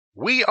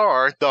We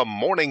are the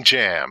Morning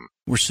Jam.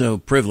 We're so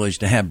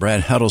privileged to have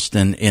Brad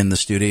Huddleston in the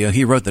studio.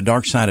 He wrote The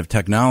Dark Side of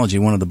Technology,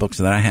 one of the books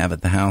that I have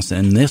at the house,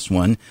 and this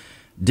one,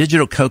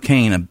 Digital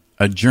Cocaine,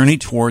 A Journey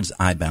Towards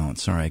Eye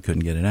Balance. Sorry, I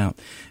couldn't get it out.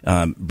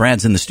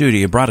 Brad's in the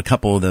studio. Brought a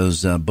couple of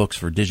those books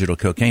for Digital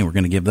Cocaine. We're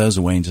going to give those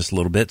away in just a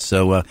little bit.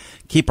 So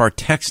keep our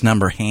text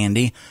number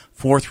handy,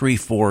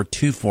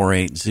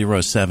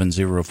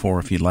 434-248-0704,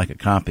 if you'd like a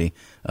copy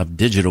of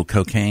Digital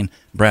Cocaine.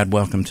 Brad,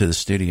 welcome to the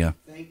studio.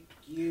 Thank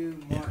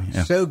you, Mark.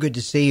 Yeah. So good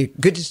to see you.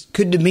 Good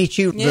to meet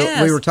you.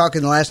 Yes. We were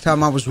talking the last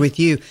time I was with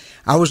you.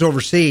 I was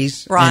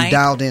overseas Right. and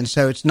dialed in,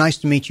 so it's nice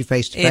to meet you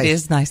face to face. It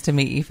is nice to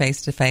meet you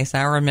face to face.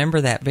 I remember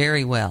that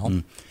very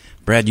well.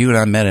 Brad, you and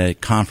I met at a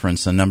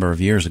conference a number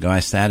of years ago. I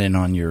sat in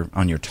on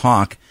your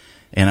talk,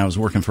 and I was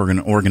working for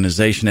an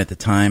organization at the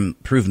time,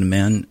 Proven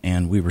Men,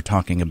 and we were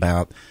talking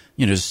about,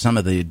 some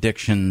of the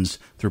addictions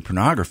through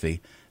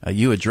pornography.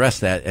 You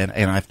addressed that,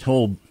 and I've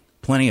told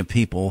plenty of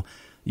people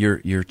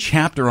your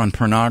chapter on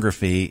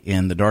pornography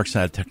in The Dark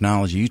Side of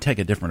Technology, you take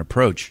a different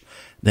approach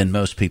than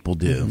most people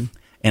do. Mm-hmm.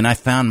 And I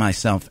found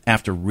myself,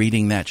 after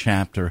reading that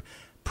chapter,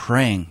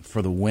 praying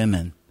for the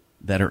women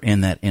that are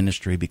in that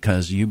industry,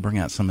 because you bring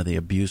out some of the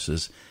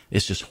abuses.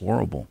 It's just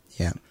horrible.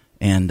 Yeah.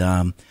 And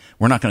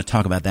we're not going to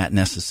talk about that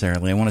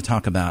necessarily. I want to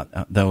talk about,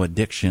 though,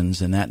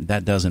 addictions, and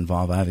that does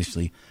involve,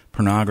 obviously,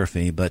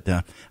 pornography. But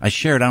I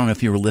shared, I don't know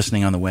if you were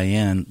listening on the way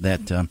in,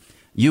 that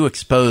you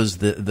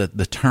exposed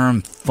the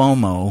term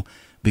FOMO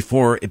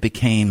before it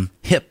became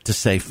hip to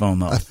say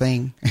FOMO. A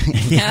thing.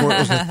 Before it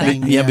was a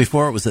thing. Yeah,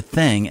 before it was a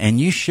thing. And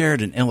you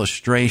shared an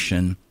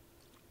illustration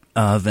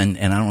of, and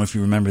I don't know if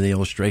you remember the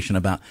illustration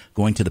about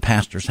going to the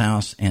pastor's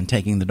house and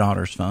taking the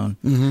daughter's phone.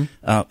 Mm-hmm.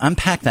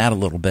 Unpack that a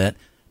little bit.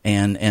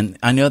 And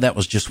I know that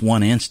was just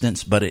one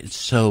instance, but it's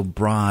so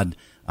broad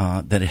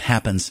that it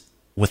happens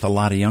with a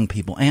lot of young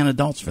people and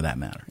adults, for that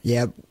matter.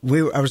 Yeah,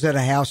 I was at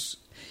a house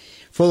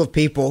full of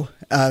people.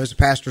 It was a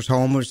pastor's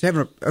home. We was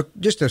having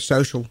just a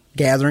social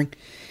gathering.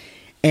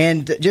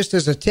 And just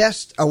as a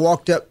test, I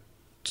walked up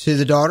to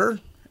the daughter,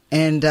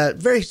 and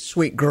very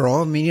sweet girl.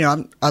 I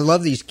mean, I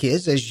love these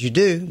kids, as you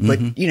do,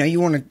 but,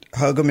 you want to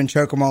hug them and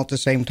choke them all at the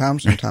same time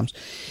sometimes.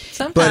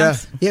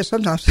 Sometimes. But, yeah,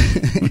 sometimes.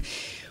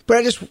 But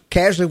I just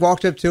casually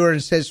walked up to her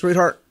and said,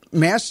 "Sweetheart,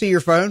 may I see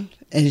your phone?"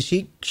 And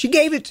she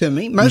gave it to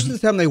me. Most of the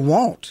time they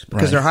won't,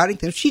 because they're hiding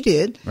things. She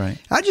did. Right.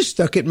 I just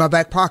stuck it in my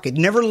back pocket.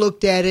 Never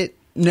looked at it.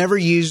 Never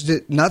used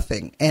it.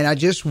 Nothing. And I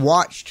just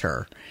watched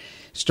her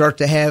start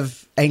to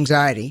have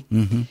anxiety,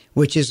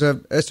 which is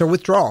it's a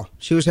withdrawal.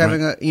 She was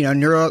having a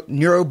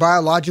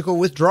neurobiological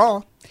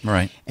withdrawal.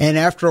 Right. And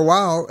after a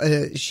while,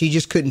 she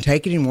just couldn't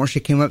take it anymore.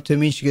 She came up to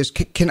me and she goes,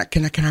 "Can I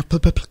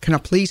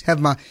please have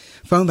my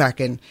phone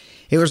back?" And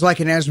it was like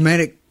an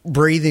asthmatic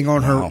breathing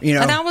on her. And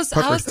I was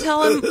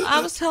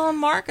telling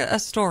Mark a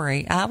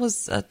story. I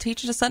was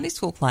teaching a Sunday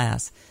school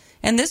class,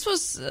 and this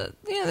was a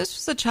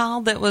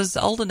child that was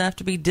old enough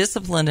to be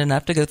disciplined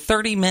enough to go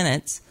 30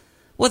 minutes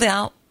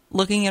without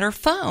looking at her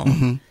phone.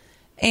 Mm-hmm.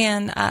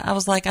 And I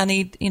was like, I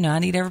need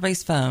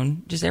everybody's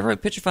phone. Just everybody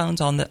put your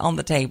phones on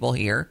the table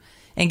here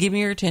and give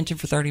me your attention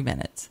for 30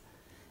 minutes.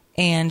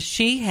 And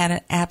she had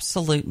an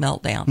absolute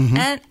meltdown.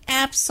 An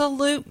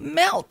absolute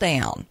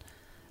meltdown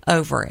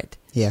over it.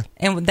 Yeah.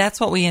 And that's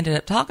what we ended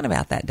up talking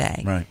about that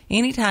day. Right.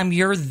 Anytime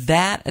you're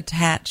that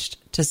attached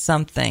to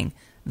something,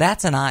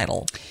 that's an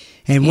idol.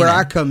 And where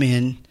I come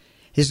in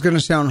is going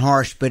to sound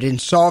harsh, but in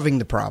solving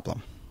the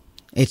problem,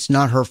 it's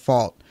not her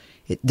fault.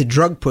 The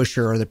drug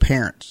pusher are the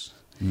parents.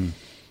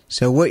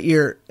 So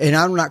and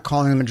I'm not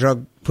calling them a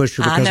drug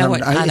pusher, because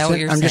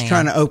I'm just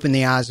trying to open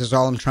the eyes is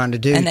all I'm trying to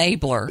do.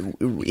 Enabler.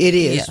 It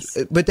is,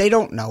 yes. But they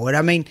don't know it.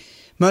 I mean,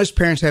 most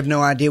parents have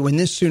no idea. When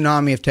this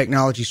tsunami of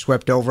technology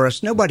swept over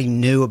us, nobody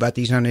knew about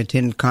these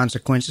unintended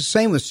consequences.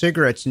 Same with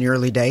cigarettes in the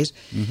early days.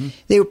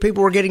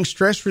 People were getting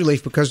stress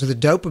relief because of the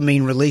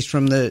dopamine released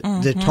from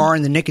the tar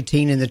and the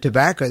nicotine and the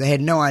tobacco. They had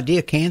no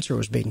idea cancer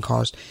was being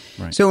caused.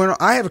 Right. So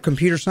I have a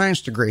computer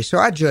science degree, so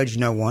I judge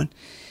no one.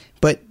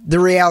 But the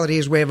reality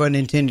is we have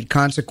unintended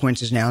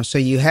consequences now. So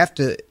you have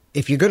to,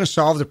 if you're going to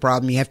solve the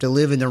problem, you have to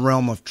live in the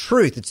realm of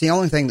truth. It's the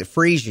only thing that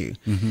frees you.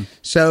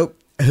 So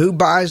who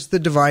buys the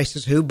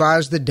devices? Who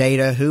buys the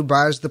data? Who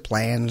buys the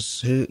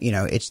plans?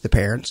 It's the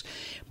parents.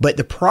 But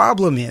the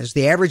problem is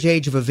the average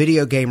age of a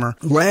video gamer,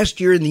 last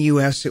year in the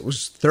U.S., it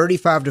was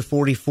 35 to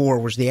 44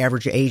 was the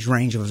average age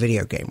range of a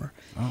video gamer.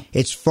 Oh.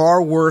 It's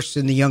far worse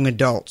in the young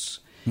adults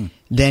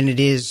than it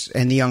is,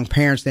 and the young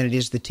parents, than it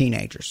is the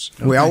teenagers.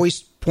 Okay. We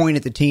always point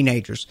at the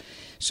teenagers.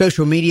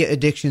 Social media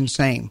addiction,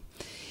 same.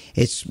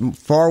 It's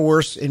far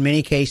worse in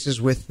many cases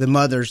with the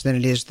mothers than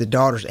it is the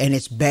daughters, and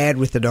it's bad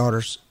with the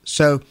daughters.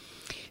 So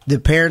the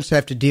parents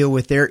have to deal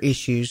with their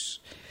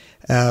issues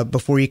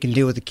before you can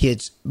deal with the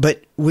kids.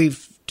 But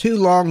we've too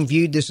long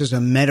viewed this as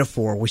a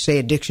metaphor. We say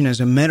addiction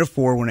as a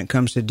metaphor when it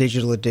comes to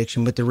digital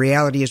addiction, but the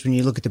reality is when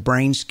you look at the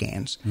brain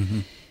scans,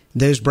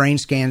 those brain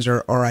scans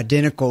are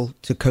identical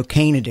to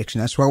cocaine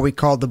addiction. That's why we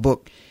called the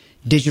book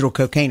digital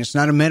cocaine. It's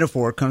not a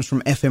metaphor. It comes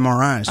from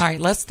fMRIs. All right,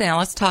 let's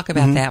talk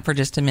about that for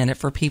just a minute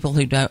for people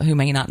who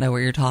may not know what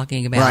you're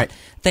talking about. Right.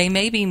 They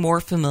may be more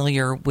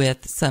familiar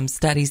with some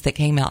studies that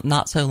came out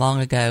not so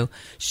long ago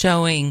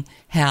showing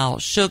how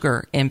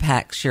sugar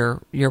impacts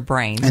your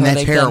brain. And that's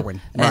they've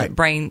heroin. done,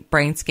 Right.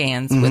 brain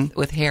scans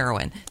with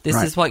heroin. This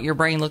Right. is what your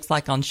brain looks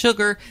like on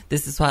sugar.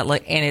 This is what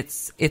and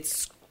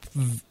it's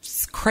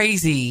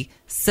crazy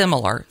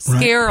similar,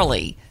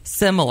 scarily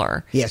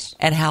similar. Yes.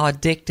 At how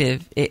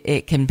addictive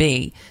it can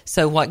be.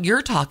 So what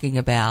you're talking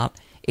about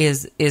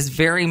is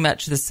very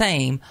much the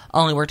same,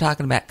 only we're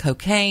talking about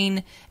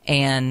cocaine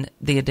and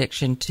the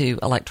addiction to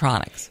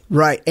electronics.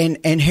 Right.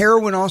 And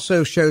heroin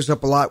also shows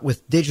up a lot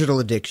with digital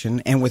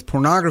addiction and with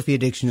pornography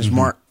addiction, as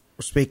Mark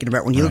was speaking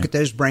about. When you look at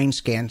those brain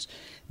scans,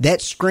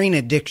 that screen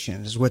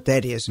addiction is what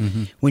that is.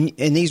 And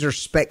these are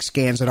SPECT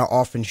scans that I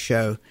often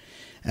show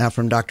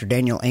from Dr.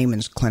 Daniel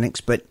Amen's clinics.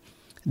 But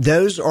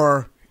those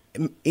are,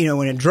 you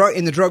know, in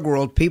the drug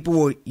world, people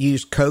will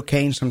use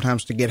cocaine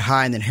sometimes to get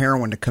high and then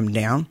heroin to come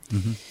down.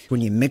 When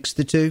you mix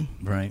the two,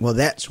 well,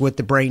 that's what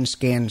the brain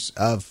scans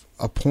of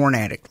a porn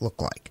addict look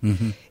like.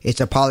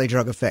 It's a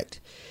polydrug effect.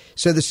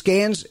 So the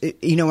scans,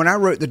 you know, when I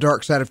wrote The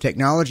Dark Side of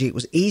Technology, it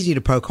was easy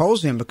to poke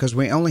holes in because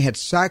we only had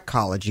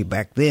psychology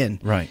back then.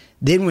 Right.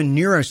 Then when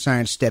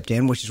neuroscience stepped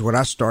in, which is what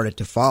I started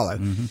to follow,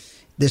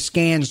 the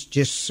scans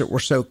just were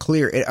so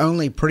clear. It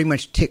only pretty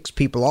much ticks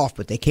people off,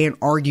 but they can't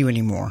argue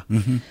anymore.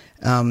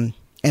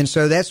 And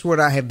so that's what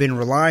I have been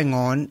relying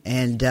on.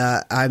 And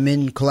I'm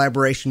in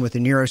collaboration with the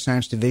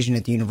Neuroscience Division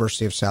at the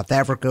University of South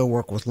Africa,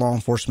 work with law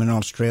enforcement in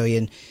Australia.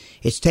 And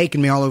it's taken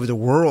me all over the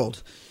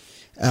world.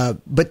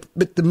 But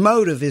the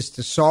motive is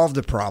to solve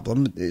the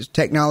problem.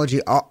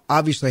 Technology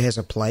obviously has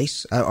a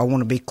place. I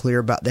want to be clear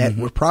about that.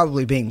 We're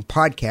probably being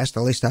podcast.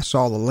 At least I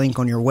saw the link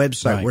on your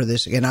website where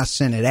this, and I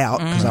sent it out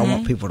because I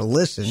want people to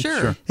listen.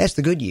 Sure. That's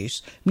the good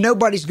use.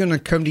 Nobody's going to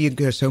come to you and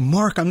go, so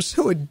Mark, I'm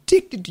so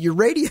addicted to your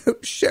radio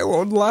show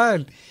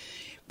online.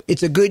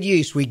 It's a good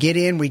use. We get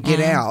in, we get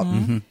out.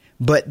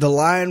 But the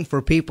line for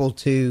people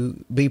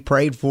to be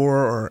prayed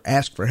for or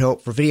ask for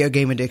help for video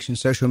game addiction,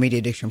 social media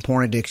addiction,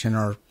 porn addiction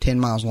are 10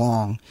 miles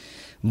long.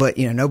 But,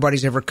 you know,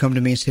 nobody's ever come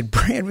to me and said,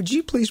 Brad, would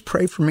you please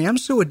pray for me? I'm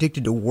so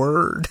addicted to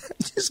Word.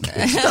 I just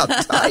can't stop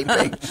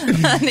typing.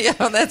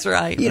 Yeah, that's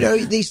right. You know,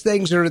 these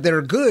things that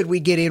are good. We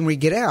get in, we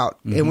get out.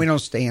 And we don't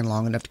stay in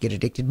long enough to get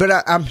addicted.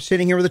 But I'm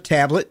sitting here with a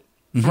tablet.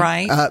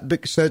 Right.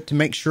 So to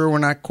make sure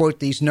when I quote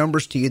these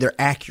numbers to you, they're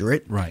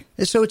accurate. Right.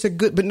 And so it's a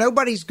good, but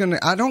nobody's going to,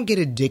 I don't get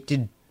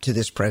addicted to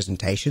this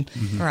presentation.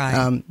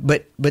 Right.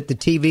 But the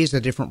TV is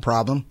a different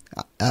problem,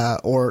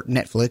 or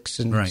Netflix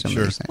and some of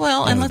these things.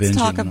 Well, and Yeah, let's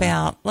talk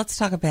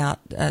binging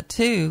about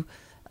too.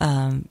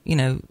 You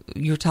know,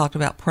 you talked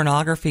about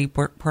pornography.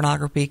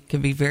 Pornography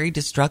can be very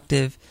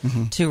destructive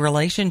to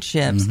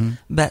relationships,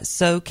 but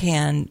so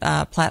can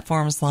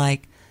platforms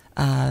like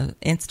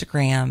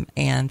Instagram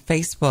and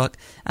Facebook.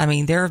 I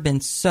mean, there have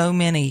been so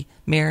many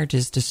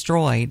marriages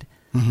destroyed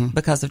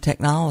because of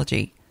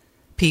technology.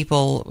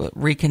 People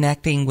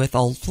reconnecting with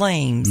old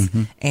flames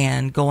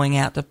and going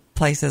out to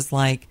places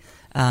like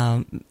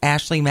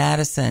Ashley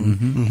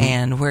Madison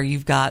and where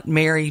you've got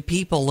married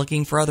people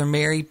looking for other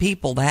married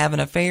people to have an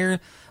affair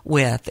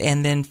with,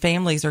 and then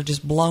families are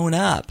just blown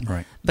up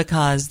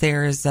because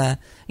there's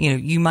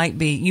you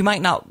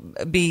might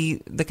not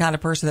be the kind of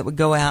person that would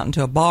go out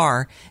into a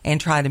bar and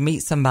try to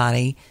meet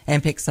somebody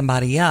and pick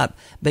somebody up,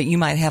 but you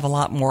might have a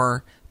lot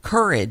more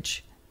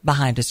courage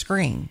behind a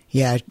screen.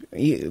 Yeah,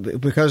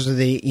 because of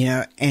the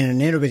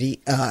anonymity.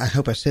 I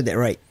hope I said that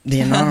right. The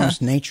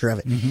anonymous nature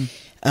of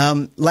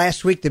it.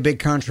 Last week, the big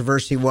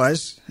controversy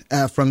was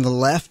from the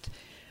left.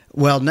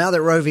 Well, now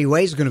that Roe v.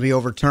 Wade is going to be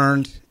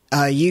overturned,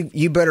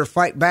 you better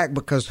fight back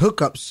because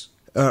hookups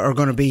are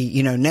going to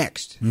be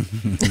next.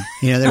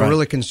 They're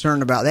really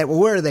concerned about that. Well,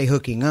 where are they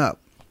hooking up?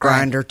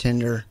 Grindr,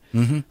 Tinder,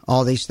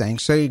 all these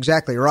things. So you're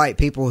exactly right.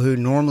 People who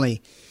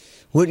normally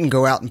wouldn't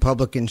go out in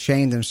public and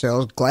shame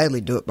themselves,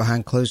 gladly do it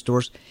behind closed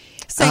doors.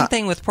 Same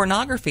thing with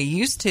pornography.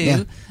 Used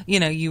to,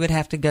 you would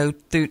have to go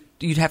through.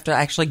 You'd have to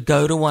actually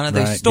go to one of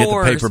those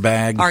stores, get the paper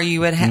bag, or you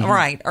would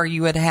or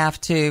you would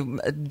have to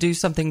do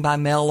something by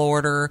mail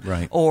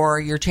order, or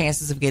your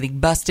chances of getting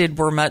busted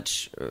were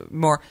much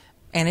more.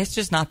 And it's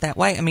just not that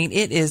way. I mean,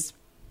 it is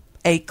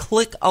a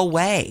click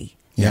away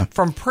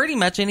from pretty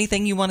much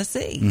anything you want to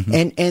see.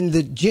 And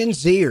the Gen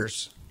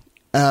Zers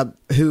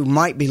who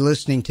might be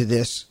listening to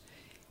this.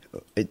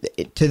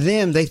 To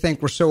them, they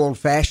think we're so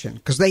old-fashioned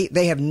because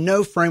they have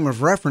no frame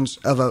of reference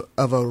of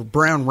a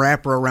brown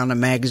wrapper around a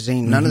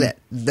magazine. None of that.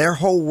 Their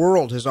whole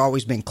world has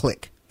always been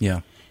click,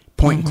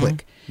 point and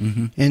click,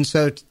 and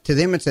so to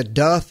them it's a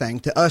duh thing.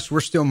 To us, we're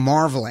still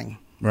marveling,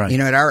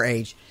 at our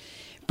age.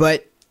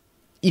 But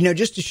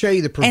just to show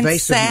you the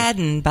pervasiveness, and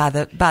saddened by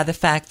the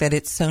fact that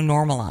it's so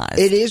normalized.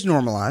 It is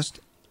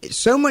normalized,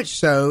 so much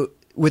so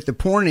with the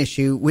porn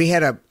issue. We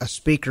had a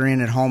speaker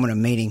in at home in a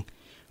meeting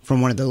from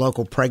one of the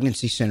local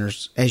pregnancy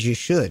centers, as you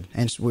should,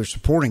 and we're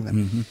supporting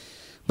them.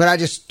 But I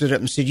just stood up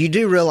and said, you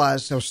do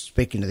realize, I was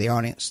speaking to the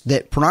audience,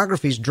 that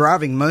pornography is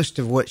driving most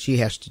of what she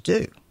has to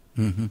do.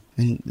 Mm-hmm.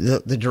 And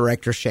the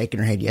director's shaking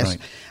her head, yes. Right.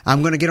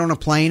 I'm going to get on a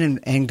plane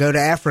and go to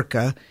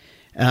Africa.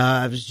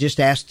 I was just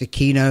asked to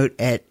keynote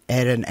at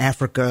an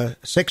Africa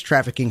sex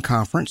trafficking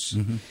conference.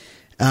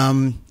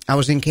 Mm-hmm. I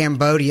was in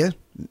Cambodia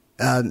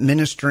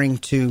ministering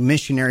to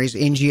missionaries,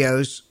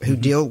 NGOs who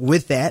mm-hmm. deal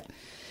with that.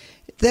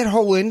 That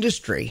whole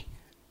industry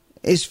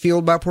is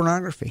fueled by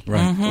pornography,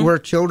 right. Mm-hmm. where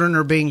children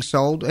are being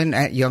sold,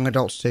 and young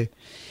adults too.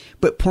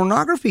 But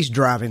pornography's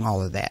driving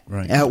all of that.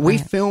 Right. We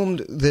filmed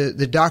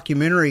the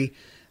documentary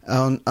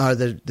on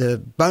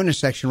the bonus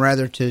section,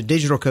 rather, to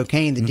Digital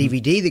Cocaine, the mm-hmm.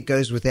 DVD that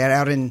goes with that,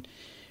 out in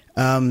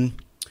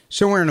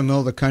somewhere in the middle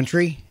of the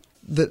country.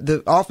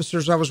 The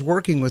officers I was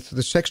working with,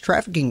 the sex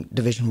trafficking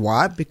division.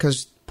 Why?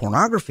 Because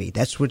pornography.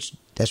 That's what's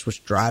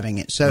driving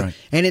it. So, right.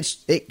 and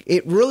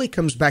it really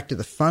comes back to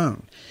the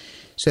phone.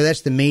 So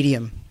that's the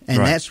medium, and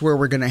right. that's where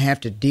we're going to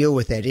have to deal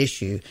with that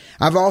issue.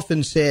 I've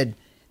often said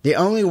the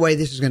only way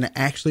this is going to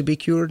actually be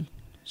cured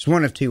is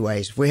one of two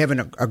ways. If we have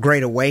a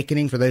great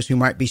awakening for those who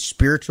might be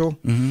spiritual,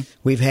 mm-hmm.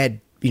 we've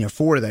had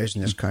 4 of those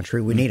in this country.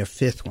 We mm-hmm. need a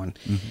 5th one.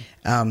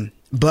 Mm-hmm.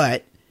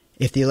 But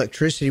if the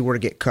electricity were to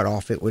get cut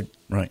off, it would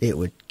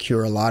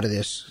cure a lot of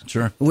this.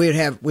 Sure, we'd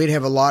have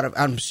a lot of,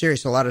 I'm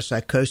serious, a lot of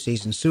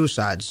psychoses and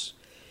suicides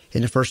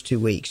in the first 2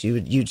 weeks.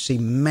 You'd see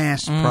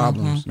mass mm-hmm.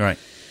 problems. Right.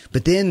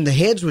 But then the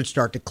heads would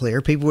start to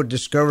clear. People would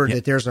discover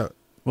that there's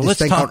this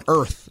thing called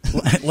Earth.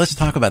 Let's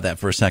talk about that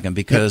for a second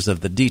because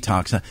of the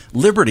detox.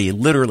 Liberty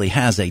literally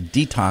has a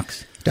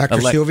detox. Dr.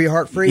 Sylvia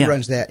Hart-Free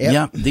runs that.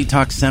 Yep.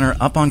 Detox center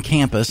up on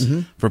campus mm-hmm.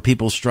 for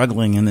people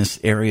struggling in this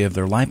area of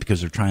their life because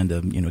they're trying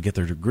to get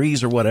their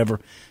degrees or whatever,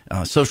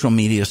 social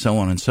media, so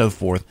on and so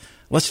forth.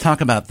 Let's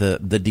talk about the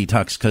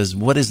detox, because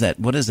what is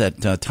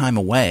that time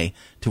away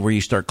to where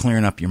you start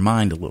clearing up your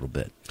mind a little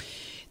bit?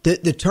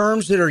 The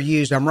terms that are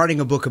used, I'm writing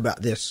a book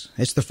about this.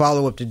 It's the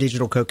follow-up to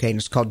Digital Cocaine.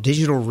 It's called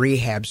Digital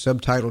Rehab,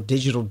 subtitled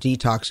Digital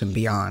Detox and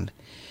Beyond.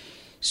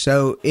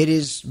 So it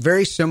is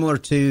very similar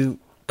to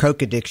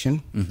coke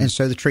addiction, mm-hmm. and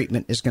so the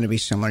treatment is going to be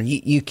similar.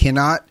 You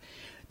cannot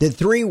 – the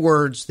 3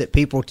 words that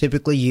people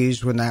typically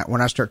use when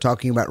I start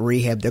talking about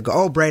rehab, they'll go,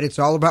 oh, Brad, it's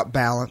all about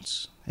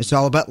balance. It's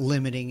all about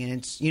limiting, and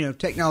it's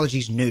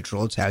technology's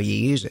neutral. It's how you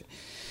use it.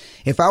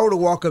 If I were to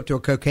walk up to a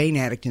cocaine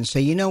addict and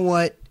say, you know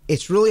what?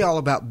 It's really all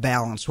about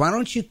balance. Why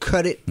don't you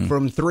cut it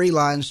from 3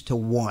 lines to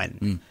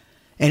 1?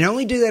 And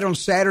only do that on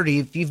Saturday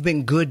if you've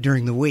been good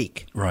during the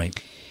week.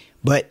 Right.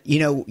 But,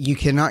 you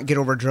cannot get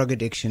over drug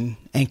addiction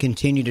and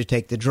continue to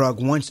take the drug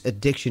once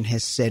addiction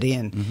has set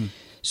in. Mm-hmm.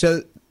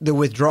 So the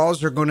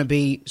withdrawals are going to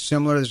be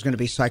similar. There's going to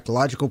be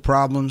psychological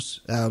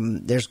problems.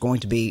 There's going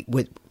to be,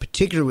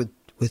 particularly with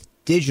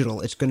digital,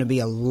 it's going to be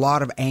a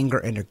lot of anger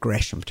and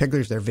aggression,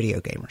 particularly if they're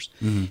video gamers.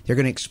 Mm-hmm. They're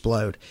going to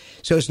explode.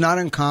 So it's not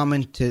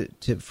uncommon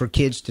for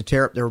kids to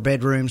tear up their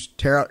bedrooms,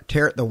 tear up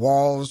the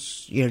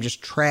walls,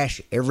 just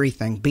trash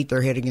everything, beat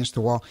their head against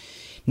the wall.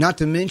 Not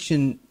to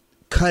mention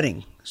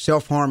cutting.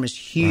 Self-harm is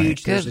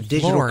huge. Right. There's a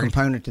digital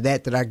component to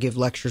that I give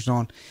lectures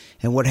on,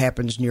 and what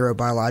happens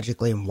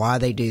neurobiologically and why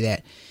they do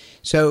that.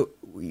 So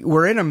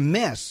we're in a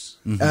mess,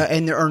 mm-hmm.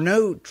 And there are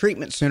no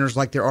treatment centers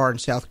like there are in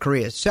South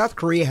Korea. South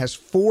Korea has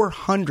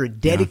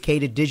 400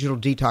 dedicated digital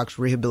detox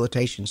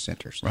rehabilitation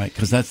centers. Right,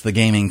 because that's the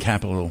gaming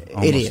capital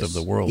almost of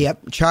the world.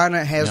 Yep.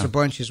 China has a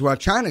bunch as well.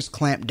 China's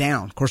clamped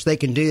down. Of course, they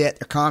can do that.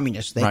 They're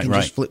communists. They can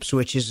just flip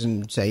switches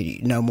and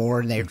say no more.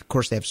 And of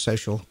course, they have a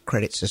social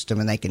credit system,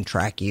 and they can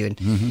track you, and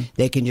mm-hmm.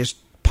 they can just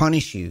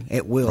punish you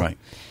at will. Right.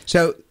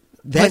 So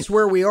that's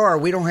where we are.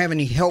 We don't have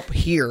any help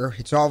here.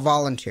 It's all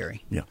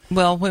voluntary. Yeah.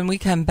 Well, when we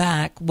come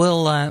back,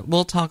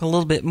 we'll talk a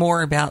little bit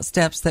more about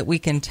steps that we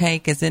can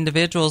take as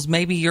individuals.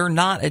 Maybe you're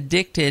not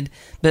addicted,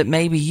 but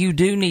maybe you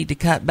do need to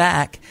cut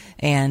back,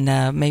 and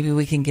maybe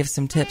we can give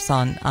some tips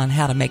on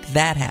how to make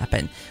that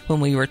happen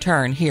when we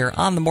return here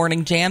on The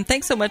Morning Jam.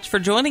 Thanks so much for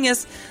joining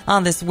us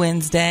on this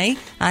Wednesday.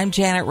 I'm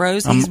Janet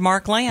Rose. He's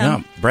Mark Lamb.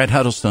 Yeah, Brad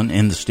Huddleston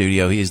in the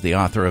studio. He's the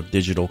author of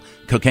Digital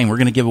Cocaine. We're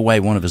going to give away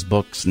one of his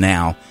books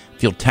now.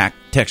 If you'll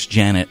text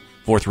Janet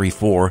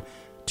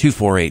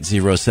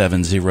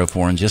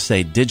 434-248-0704 and just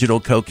say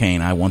Digital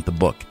Cocaine, I want the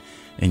book,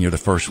 and you're the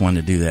first one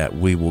to do that,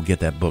 we will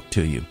get that book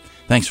to you.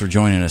 Thanks for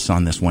joining us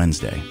on this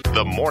Wednesday.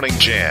 The Morning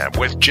Jam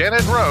with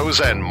Janet Rose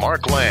and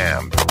Mark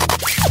Lamb.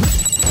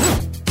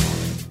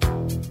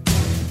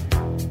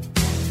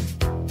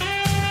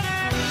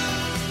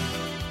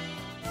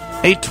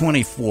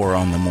 $8:24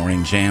 on The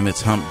Morning Jam.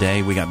 It's Hump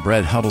Day. We got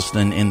Brad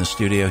Huddleston in the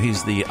studio.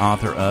 He's the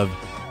author of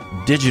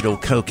Digital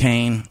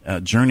Cocaine,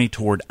 Journey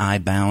Toward Eye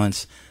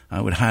Balance.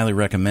 I would highly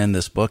recommend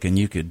this book, and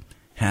you could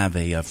have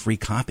a free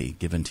copy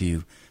given to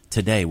you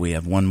today. We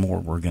have one more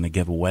we're going to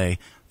give away,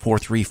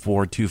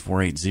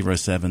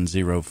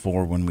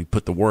 434-248-0704. When we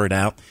put the word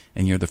out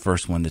and you're the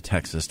first one to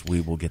text us, we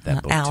will get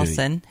that book to you.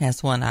 Allison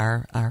has won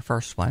our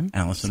first one.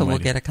 Allison, so we'll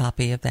get a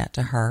copy of that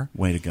to her.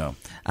 Way to go.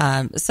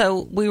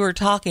 So we were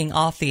talking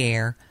off the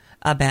air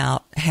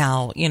about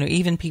how,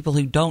 even people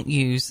who don't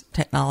use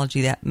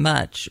technology that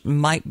much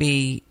might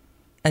be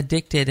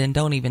addicted and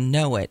don't even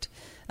know it.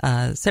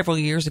 Several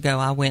years ago,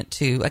 I went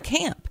to a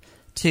camp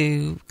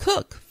to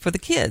cook for the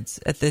kids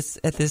at this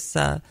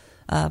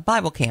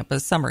Bible camp, a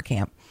summer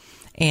camp.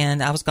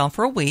 And I was gone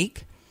for a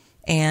week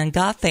and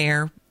got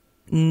there,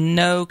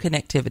 no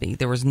connectivity.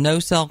 There was no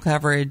cell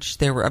coverage.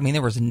 There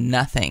was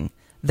nothing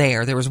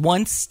there. There was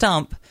one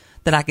stump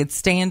that I could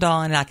stand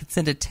on, and I could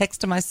send a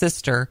text to my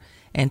sister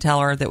and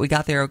tell her that we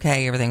got there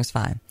okay, everything was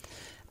fine.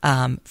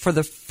 For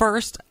the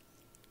first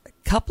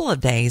couple of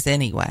days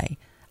anyway,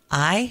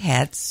 I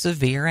had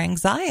severe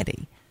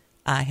anxiety.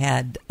 I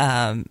had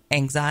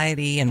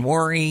anxiety and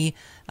worry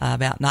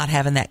about not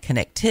having that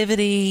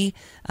connectivity.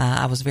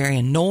 I was very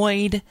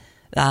annoyed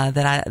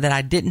that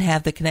I didn't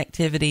have the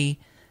connectivity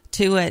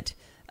to it,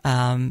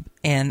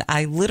 and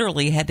I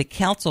literally had to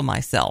counsel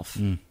myself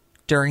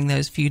during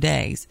those few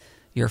days.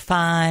 You're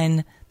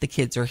fine. The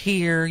kids are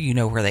here. You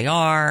know where they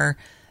are.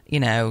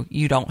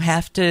 You don't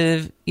have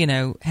to,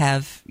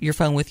 have your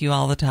phone with you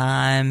all the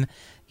time.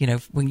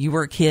 When you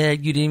were a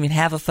kid, you didn't even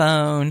have a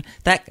phone,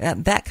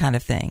 that kind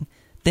of thing.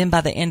 Then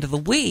by the end of the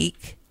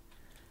week,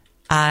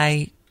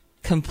 I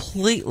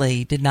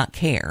completely did not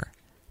care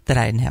that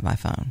I didn't have my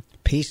phone.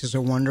 Peace is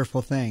a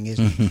wonderful thing,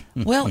 isn't it?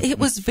 Well, it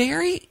was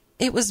very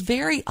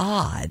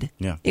odd.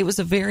 Yeah. It was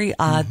a very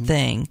odd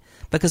thing,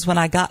 because when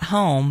I got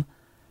home,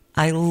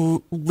 I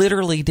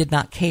literally did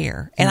not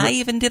care. And I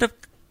even did a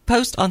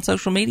post on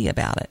social media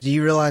about it. Do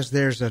you realize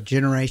there's a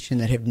generation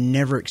that have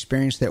never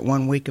experienced that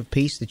 1 week of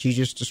peace that you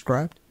just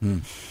described?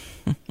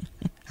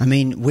 I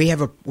mean, we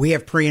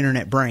have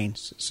pre-internet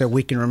brains, so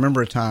we can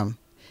remember a time.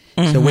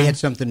 So we had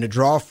something to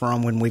draw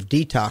from when we've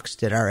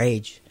detoxed at our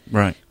age.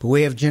 Right. But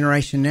we have a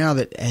generation now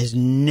that has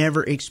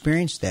never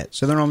experienced that,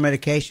 so they're on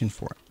medication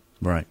for it.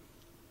 Right.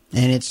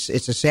 And it's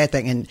a sad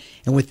thing.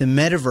 And with the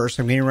metaverse,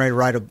 I'm getting ready to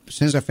write as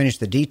soon as I finish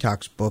the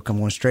detox book, I'm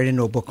going straight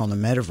into a book on the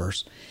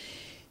metaverse.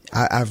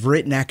 I've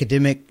written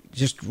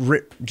just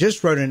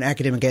wrote an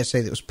academic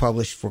essay that was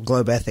published for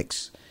Globe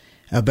Ethics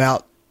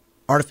about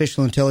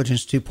artificial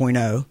intelligence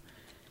 2.0.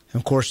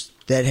 Of course,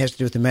 that has to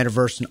do with the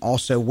metaverse and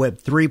also Web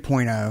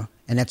 3.0,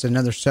 and that's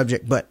another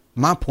subject. But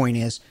my point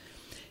is,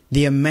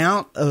 the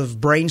amount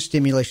of brain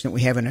stimulation that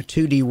we have in a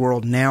 2D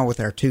world now with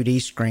our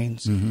 2D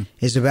screens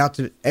is about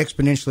to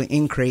exponentially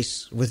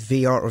increase with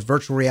VR, or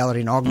virtual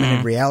reality and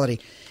augmented reality.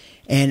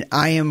 And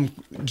I am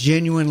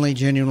genuinely,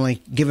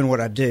 given what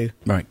I do,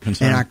 right,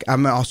 concerned. And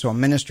I'm also a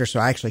minister, so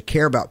I actually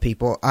care about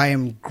people. I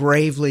am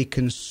gravely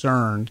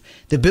concerned.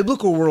 The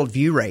biblical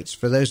worldview rates,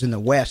 for those in the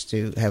West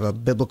who have a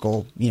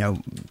biblical,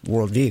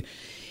 worldview,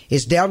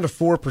 is down to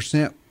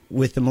 4%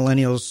 with the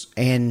millennials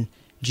and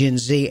Gen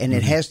Z, and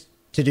it has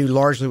to do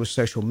largely with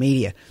social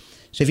media.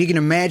 So if you can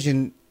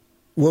imagine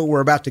what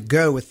we're about to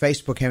go with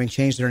Facebook having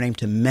changed their name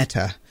to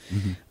Meta,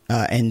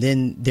 and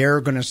then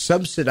they're going to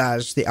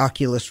subsidize the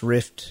Oculus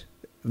Rift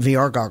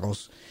VR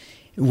goggles.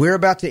 We're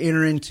about to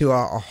enter into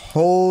a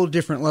whole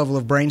different level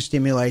of brain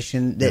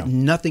stimulation that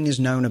nothing is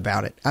known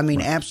about it. I mean,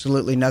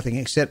 absolutely nothing,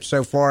 except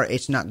so far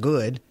it's not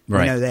good.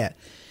 Right. We know that.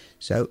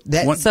 So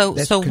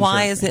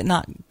why is it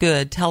not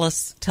good? Tell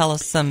us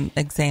some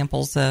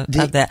examples of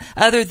that.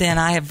 Other than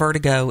I have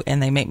vertigo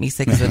and they make me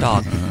sick as a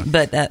dog.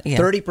 But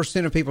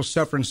 30% of people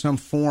suffer in some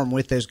form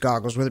with those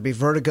goggles, whether it be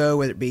vertigo,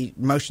 whether it be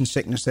motion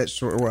sickness.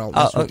 That's what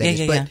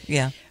that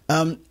is.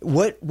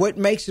 What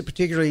makes it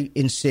particularly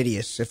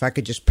insidious? If I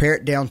could just pare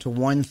it down to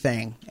one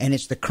thing, and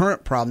it's the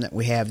current problem that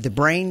we have: the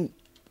brain,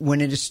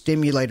 when it is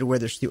stimulated,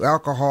 whether it's through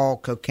alcohol,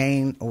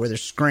 cocaine, or whether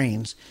it's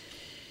screens,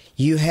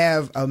 you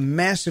have a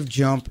massive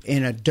jump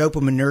in a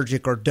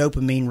dopaminergic or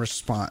dopamine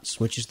response,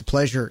 which is the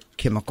pleasure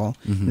chemical.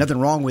 Nothing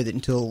wrong with it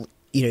until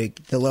the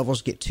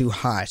levels get too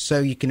high. So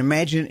you can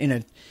imagine in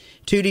a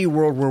 2D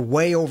world, we're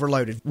way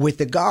overloaded. With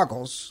the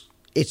goggles,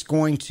 it's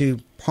going to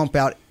pump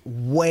out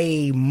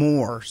way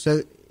more.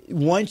 So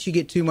once you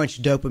get too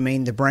much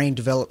dopamine, the brain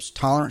develops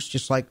tolerance,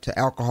 just like to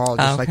alcohol,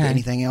 just like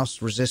anything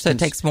else, resistance. So it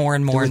takes more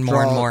and more and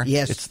more and more.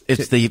 Yes.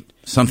 It's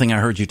something I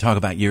heard you talk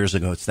about years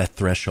ago. It's that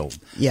threshold.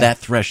 Yeah. That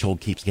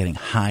threshold keeps getting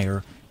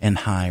higher and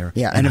higher.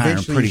 Yeah, and higher,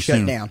 eventually pretty you shut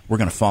soon down. We're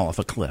going to fall off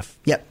a cliff.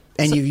 Yep.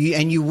 And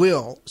you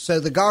will. So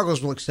the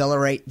goggles will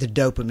accelerate the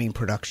dopamine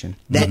production.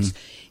 That's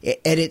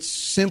at its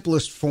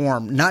simplest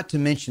form, not to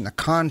mention the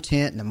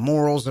content and the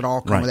morals that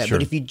all come with that. Sure.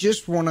 But if you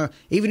just want to,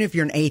 even if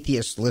you're an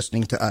atheist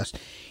listening to us,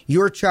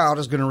 your child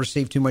is going to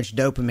receive too much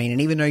dopamine.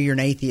 And even though you're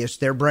an atheist,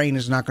 their brain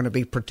is not going to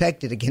be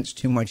protected against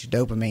too much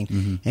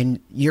dopamine.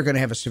 And you're going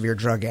to have a severe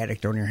drug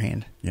addict on your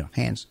hands.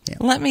 Yeah.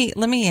 Let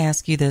me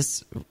ask you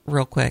this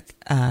real quick,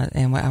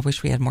 and I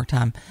wish we had more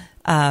time.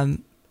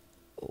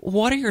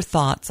 What are your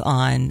thoughts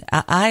on,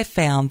 I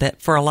found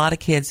that for a lot of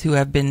kids who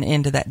have been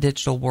into that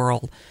digital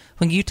world,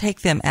 when you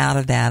take them out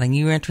of that and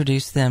you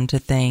introduce them to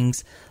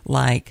things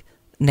like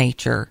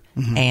nature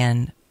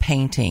and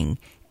painting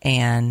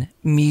and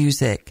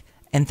music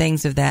and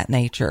things of that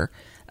nature,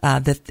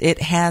 that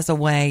it has a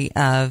way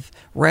of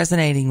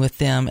resonating with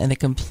them in a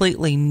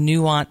completely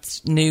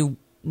nuanced, new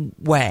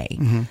way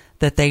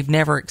that they've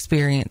never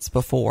experienced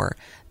before.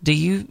 Do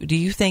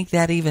you think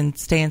that even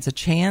stands a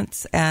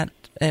chance at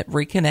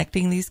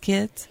reconnecting these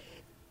kids?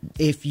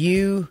 If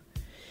you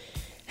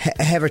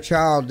have a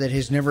child that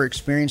has never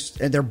experienced,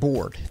 they're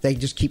bored. They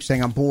just keep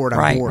saying, I'm bored,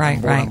 I'm bored,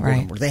 I'm bored, I'm bored,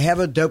 I'm bored. They have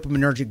a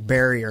dopaminergic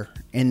barrier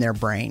in their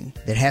brain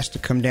that has to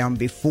come down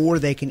before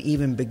they can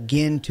even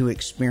begin to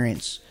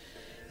experience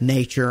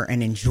nature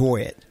and enjoy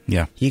it.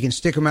 Yeah. You can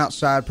stick them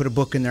outside, put a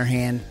book in their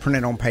hand, print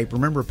it on paper.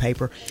 Remember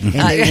paper? And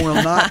they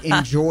will not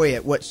enjoy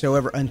it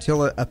whatsoever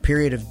until a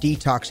period of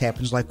detox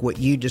happens like what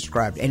you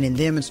described. And in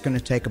them, it's going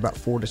to take about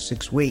 4 to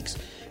 6 weeks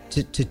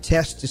to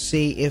test to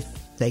see if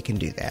they can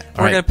do that.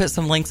 We're going to put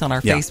some links on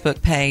our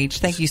Facebook page.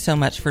 Thank you so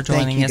much for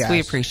joining us. Guys. We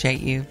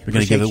appreciate you. We're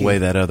going to give away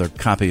that other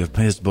copy of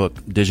his book,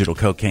 Digital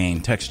Cocaine.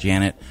 Text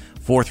Janet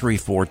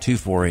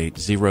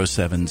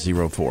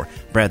 434-248-0704.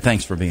 Brad,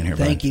 thanks for being here.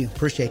 Thank you.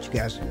 Appreciate you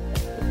guys.